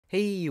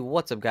Hey,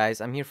 what's up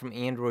guys? I'm here from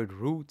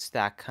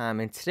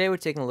AndroidRoots.com and today we're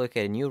taking a look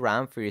at a new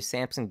ROM for your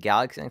Samsung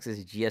Galaxy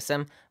Nexus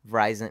GSM,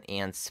 Verizon,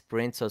 and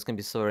Sprint. So it's going to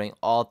be supporting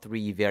all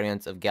three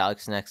variants of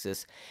Galaxy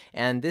Nexus.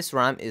 And this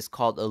ROM is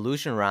called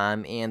Illusion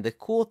ROM, and the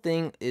cool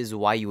thing is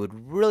why you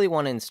would really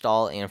want to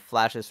install and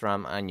flash this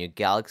ROM on your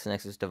Galaxy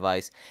Nexus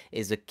device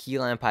is the key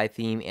lamp eye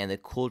theme and the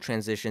cool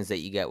transitions that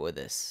you get with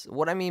this.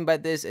 What I mean by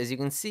this, as you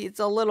can see, it's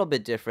a little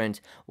bit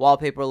different.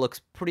 Wallpaper looks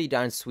pretty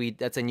darn sweet.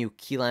 That's a new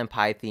key lamp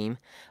eye theme.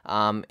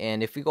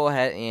 And if we go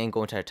ahead and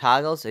go into our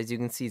toggles, as you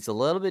can see, it's a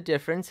little bit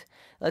different.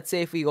 Let's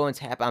say if we go and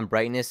tap on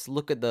brightness,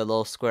 look at the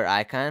little square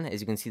icon.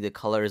 As you can see, the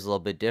color is a little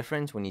bit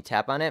different when you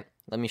tap on it.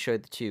 Let me show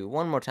it to you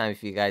one more time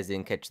if you guys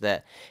didn't catch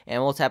that.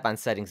 And we'll tap on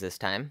settings this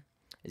time.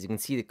 As you can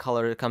see, the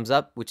color comes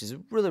up, which is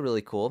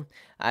really cool.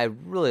 I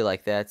really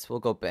like that. So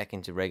we'll go back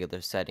into regular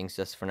settings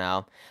just for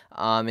now.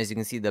 As you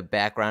can see, the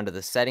background of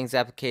the settings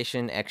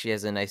application actually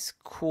has a nice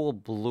cool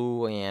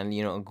blue and,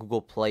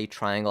 Google Play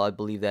triangle, I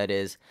believe that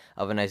is,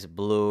 of a nice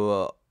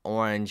blue,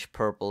 orange,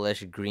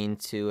 purplish, green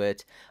to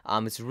it.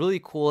 It's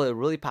really cool. It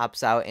really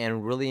pops out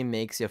and really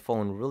makes your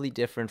phone really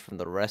different from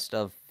the rest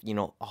of,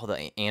 all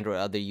the Android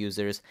other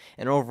users.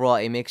 And overall,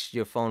 it makes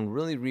your phone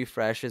really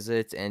refreshes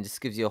it and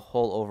just gives you a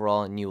whole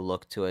overall new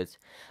look to it.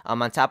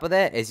 On top of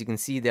that, as you can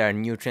see, there are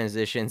new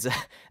transitions.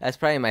 That's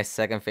probably my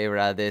second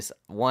favorite out of this.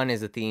 One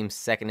is the theme,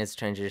 second is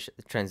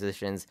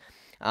transitions.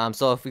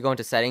 So if we go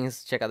into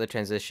settings, check out the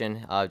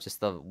transition,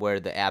 just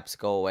where the apps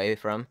go away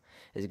from.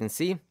 As you can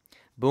see,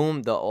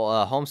 boom, the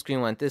home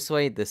screen went this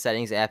way. The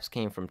settings apps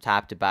came from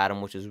top to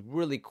bottom, which is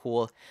really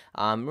cool.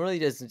 Really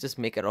does just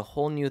make it a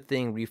whole new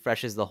thing,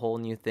 refreshes the whole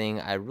new thing.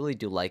 I really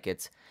do like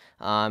it.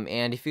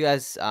 And if you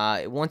guys,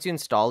 once you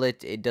install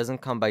it, it doesn't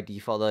come by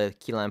default, the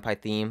key lamp eye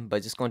theme,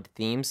 but just go into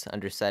themes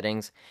under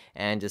settings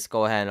and just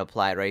go ahead and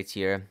apply it right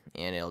here,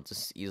 and it'll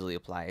just easily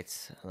apply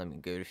it. Let me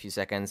give it a few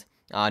seconds.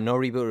 No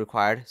reboot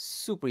required,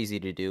 super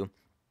easy to do.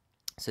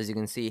 So as you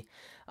can see,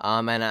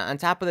 and on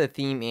top of the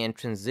theme and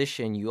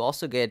transition, you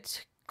also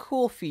get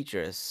cool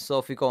features. So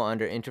if we go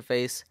under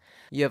interface,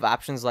 you have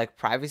options like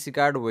privacy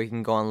guard, where you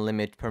can go and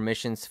limit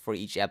permissions for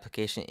each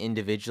application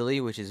individually,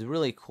 which is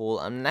really cool.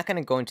 I'm not going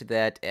to go into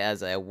that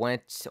as I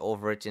went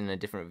over it in a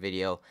different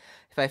video.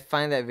 If I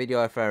find that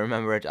video, if I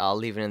remember it, I'll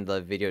leave it in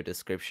the video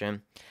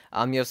description.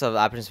 You also have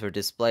options for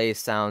display,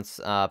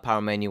 sounds,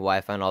 power menu,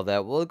 Wi-Fi, and all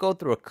that. We'll go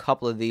through a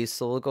couple of these.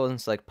 So we'll go and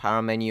select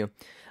power menu.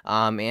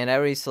 And I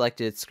already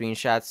selected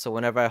screenshots, so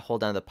whenever I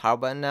hold down the power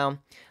button now,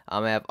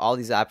 I have all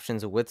these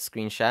options with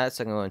screenshots.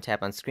 So I can go and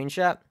tap on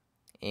screenshot,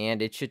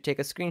 and it should take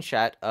a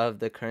screenshot of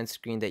the current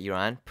screen that you're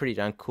on. Pretty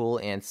darn cool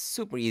and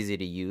super easy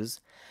to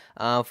use.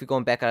 If we're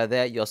going back out of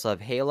that, you also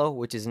have Halo,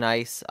 which is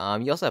nice.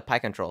 You also have Pie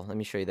Control. Let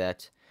me show you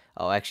that.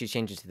 I'll actually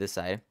change it to this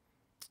side.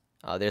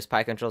 There's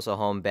Pie Control, so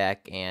home,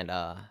 back, and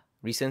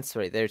recents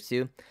right there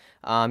too.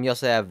 You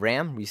also have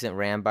RAM, recent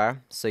RAM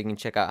bar, so you can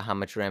check out how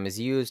much RAM is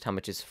used, how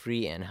much is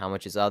free, and how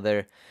much is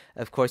other.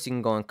 Of course, you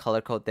can go and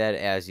color code that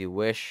as you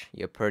wish,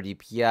 your per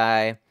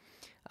DPI.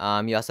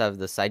 You also have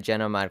the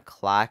Cyanogen mod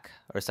clock,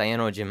 or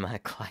Cyanogen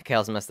mod clock. I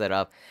always messed that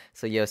up.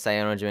 So you have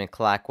Cyanogen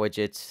clock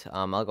widget.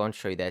 I'll go and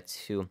show you that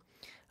too.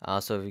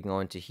 So if we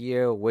go into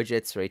here,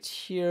 widgets right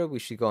here, we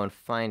should go and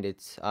find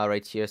it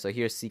right here. So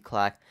here's C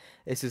clock.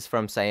 This is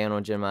from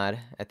Cyanogen mod.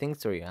 I think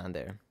it's already on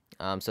there.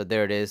 So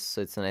there it is.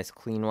 So it's a nice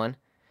clean one.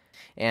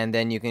 And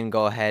then you can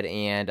go ahead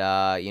and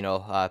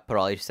put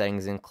all your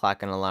settings in,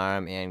 clock and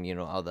alarm, and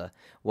all the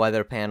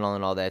weather panel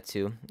and all that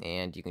too.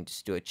 And you can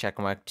just do a check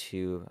mark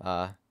to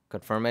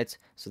confirm it.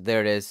 So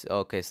there it is.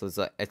 Okay,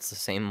 so it's the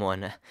same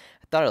one. I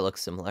thought it looked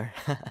similar.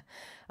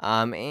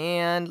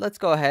 And let's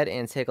go ahead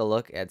and take a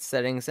look at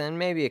settings and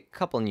maybe a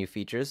couple new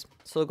features.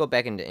 So we'll go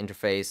back into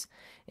interface,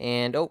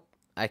 and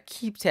I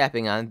keep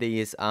tapping on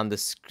these.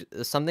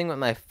 Something with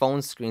my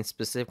phone screen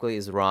specifically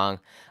is wrong.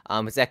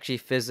 It's actually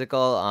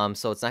physical.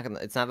 So it's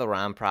not the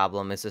ROM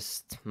problem. It's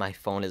just my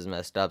phone is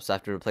messed up. So I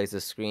have to replace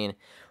the screen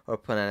or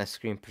put on a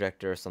screen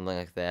protector or something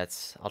like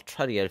that. I'll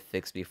try to get it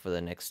fixed before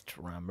the next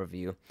ROM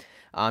review.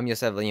 You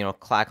also have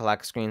clock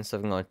lock screen, so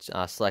I'm going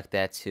to select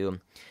that too.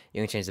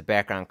 You can change the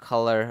background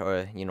color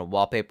or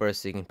wallpaper,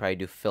 so you can probably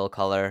do fill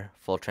color,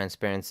 full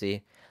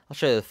transparency. I'll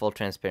show you the full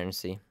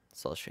transparency,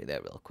 so I'll show you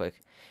that real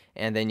quick.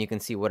 And then you can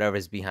see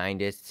whatever's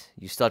behind it.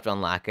 You still have to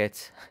unlock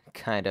it.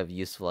 Kind of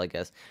useful, I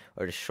guess,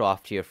 or to show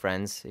off to your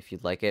friends if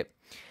you'd like it.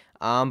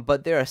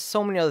 But there are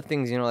so many other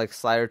things, like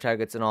slider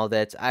targets and all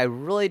that. I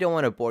really don't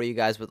want to bore you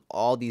guys with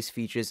all these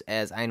features,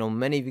 as I know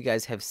many of you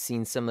guys have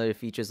seen similar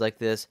features like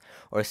this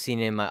or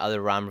seen it in my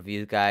other ROM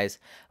reviews, guys.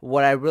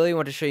 What I really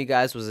want to show you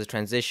guys was the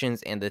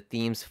transitions and the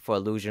themes for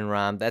Illusion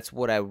ROM. That's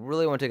what I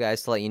really want you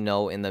guys to let you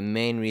know, and the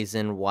main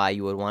reason why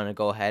you would want to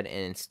go ahead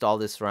and install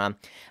this ROM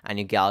on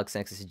your Galaxy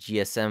Nexus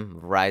GSM,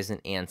 Verizon,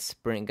 and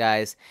Sprint,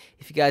 guys.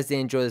 If you guys did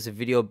enjoy this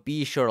video,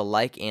 be sure to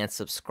like and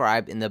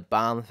subscribe in the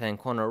bottom left-hand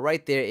corner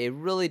right there. It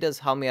really does does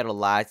help me out a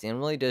lot, and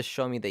really does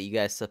show me that you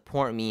guys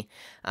support me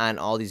on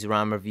all these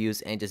ROM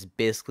reviews and just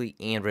basically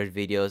Android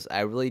videos.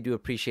 I really do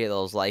appreciate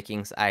those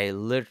likings. I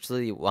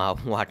literally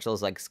watch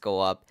those likes go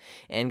up.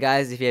 And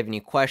guys, if you have any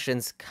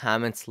questions,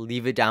 comments,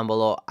 leave it down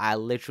below. I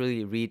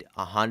literally read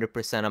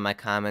 100% of my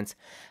comments.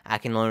 I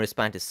can only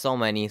respond to so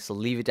many, so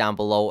leave it down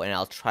below and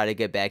I'll try to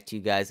get back to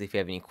you guys if you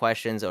have any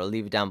questions, or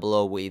leave it down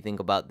below what you think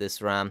about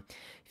this ROM.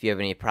 If you have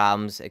any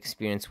problems,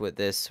 experience with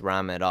this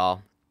ROM at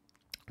all,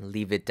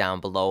 leave it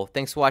down below.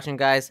 Thanks for watching,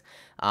 guys.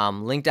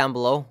 Link down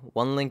below,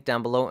 one link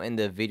down below in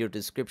the video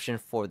description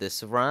for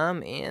this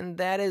ROM, and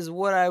that is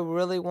what I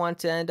really want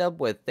to end up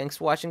with. Thanks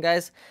for watching,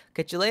 guys.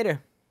 Catch you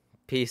later.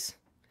 Peace.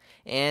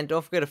 And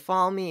don't forget to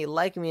follow me,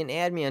 like me, and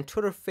add me on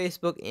Twitter,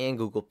 Facebook, and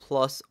Google+.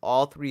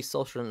 All 3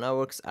 social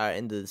networks are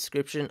in the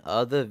description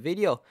of the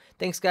video.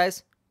 Thanks,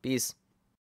 guys. Peace.